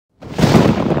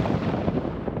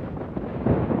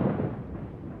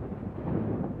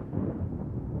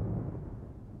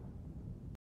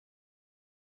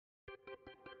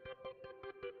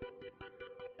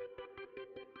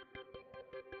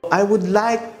I would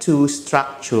like to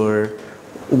structure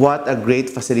what a great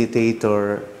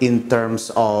facilitator in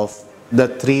terms of the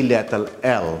three-letter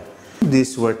L.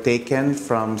 These were taken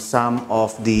from some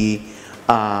of the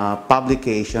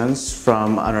publications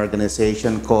from an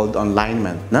organization called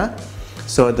Alignment. Na?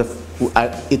 So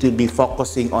it will be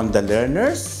focusing on the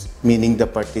learners, meaning the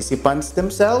participants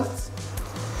themselves.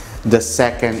 The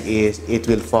second is it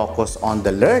will focus on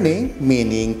the learning,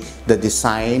 meaning the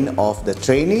design of the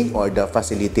training or the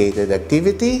facilitated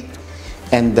activity.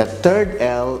 And the third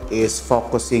L is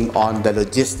focusing on the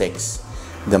logistics,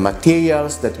 the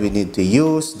materials that we need to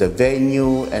use, the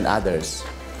venue, and others.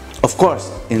 Of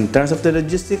course, in terms of the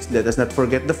logistics, let us not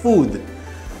forget the food.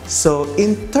 So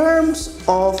in terms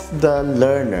of the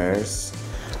learners,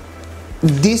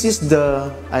 this is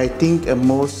I think, a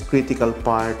most critical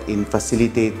part in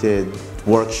facilitated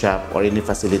workshop or any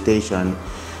facilitation,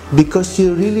 because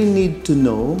you really need to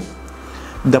know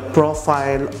the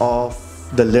profile of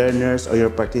the learners or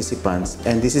your participants,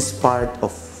 and this is part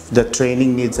of the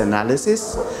training needs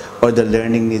analysis or the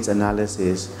learning needs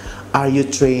analysis. Are you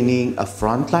training a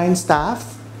frontline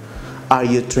staff? Are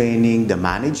you training the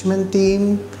management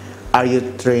team? Are you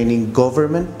training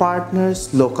government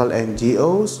partners, local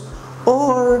NGOs?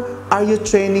 Or are you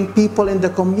training people in the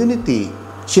community,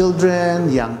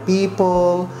 children, young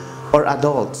people, or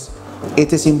adults?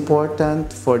 It is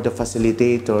important for the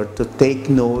facilitator to take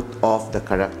note of the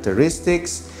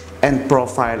characteristics and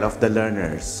profile of the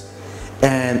learners.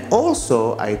 And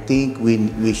also, I think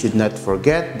we should not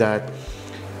forget that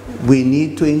we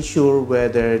need to ensure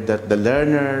whether that the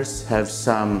learners have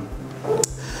some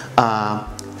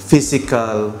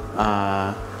physical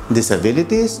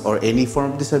disabilities or any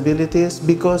form of disabilities,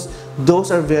 because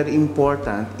those are very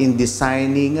important in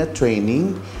designing a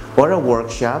training or a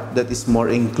workshop that is more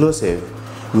inclusive.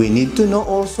 We need to know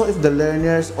also if the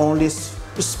learners only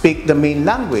speak the main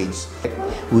language.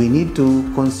 We need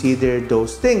to consider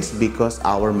those things because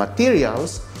our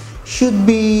materials should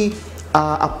be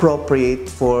appropriate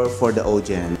for the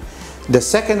audience. The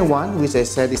second one, which I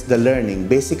said, is the learning.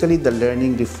 Basically, the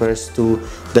learning refers to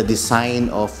the design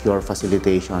of your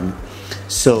facilitation.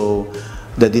 So,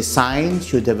 the design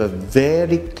should have a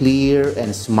very clear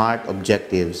and smart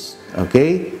objectives.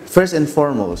 Okay? First and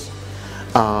foremost,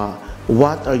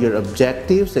 what are your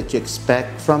objectives that you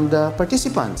expect from the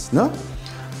participants? No?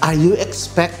 Are you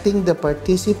expecting the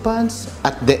participants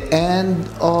at the end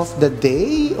of the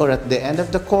day or at the end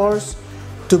of the course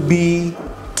to be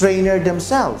trainer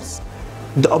themselves?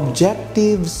 The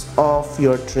objectives of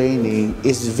your training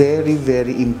is very,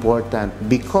 very important,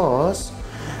 because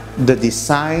the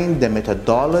design, the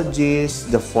methodologies,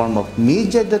 the form of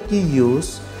media that you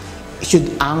use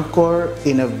should anchor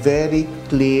in a very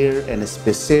clear and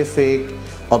specific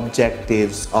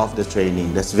objectives of the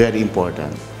training. That's very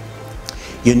important.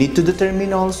 You need to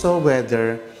determine also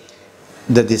whether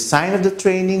the design of the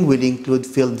training will include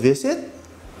field visit,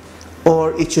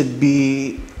 or it should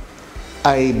be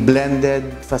a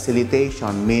blended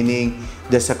facilitation, meaning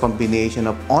there's a combination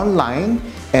of online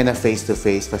and a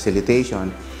face-to-face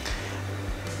facilitation.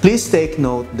 Please take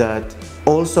note that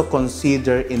also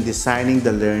consider in designing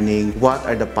the learning what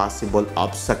are the possible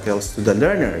obstacles to the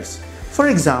learners. For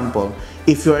example,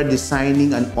 if you are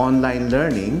designing an online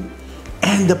learning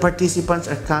and the participants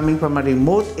are coming from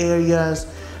remote areas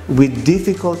with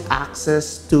difficult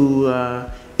access to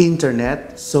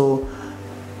internet, so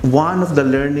one of the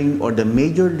learning or the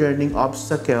major learning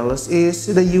obstacles is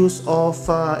the use of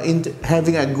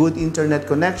having a good internet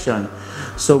connection.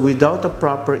 So without a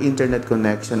proper internet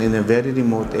connection in a very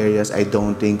remote areas, I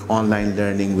don't think online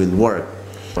learning will work.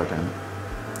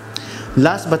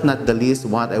 Last but not the least,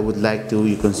 what I would like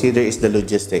to consider is the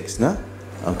logistics. No?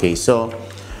 Okay, so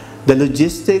the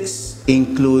logistics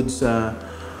includes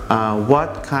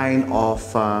what kind of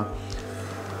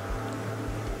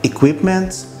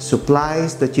equipment,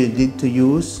 supplies that you need to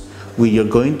use. You're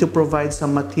going to provide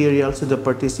some materials to the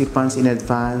participants in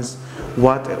advance.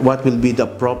 What will be the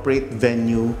appropriate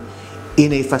venue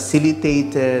in a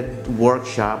facilitated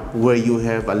workshop where you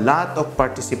have a lot of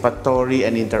participatory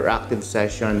and interactive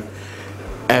session.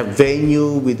 A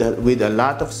venue with a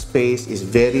lot of space is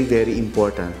very, very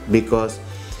important, because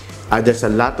there's a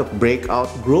lot of breakout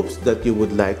groups that you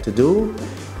would like to do.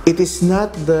 It is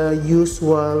not the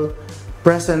usual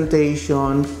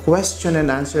presentation, question and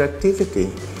answer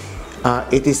activity.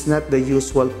 It is not the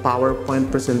usual PowerPoint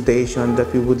presentation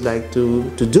that we would like to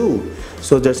do.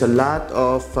 So there's a lot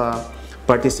of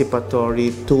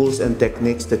participatory tools and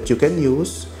techniques that you can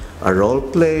use. A role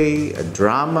play, a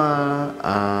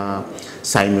drama,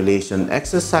 simulation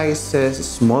exercises,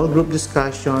 small group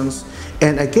discussions,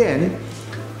 and again,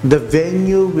 The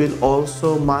venue will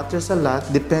also matters a lot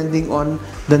depending on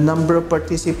the number of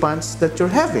participants that you're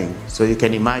having. So you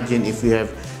can imagine if you have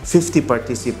 50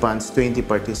 participants, 20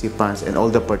 participants, and all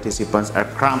the participants are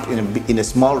cramped in a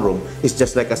small room, it's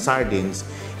just like a sardines.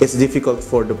 It's difficult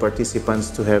for the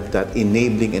participants to have that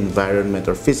enabling environment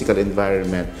or physical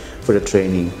environment for the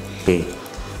training. Okay.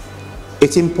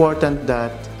 It's important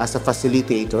that as a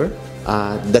facilitator,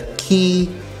 the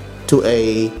key to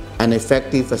an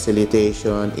effective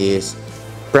facilitation is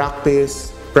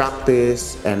practice,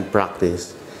 practice, and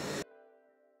practice.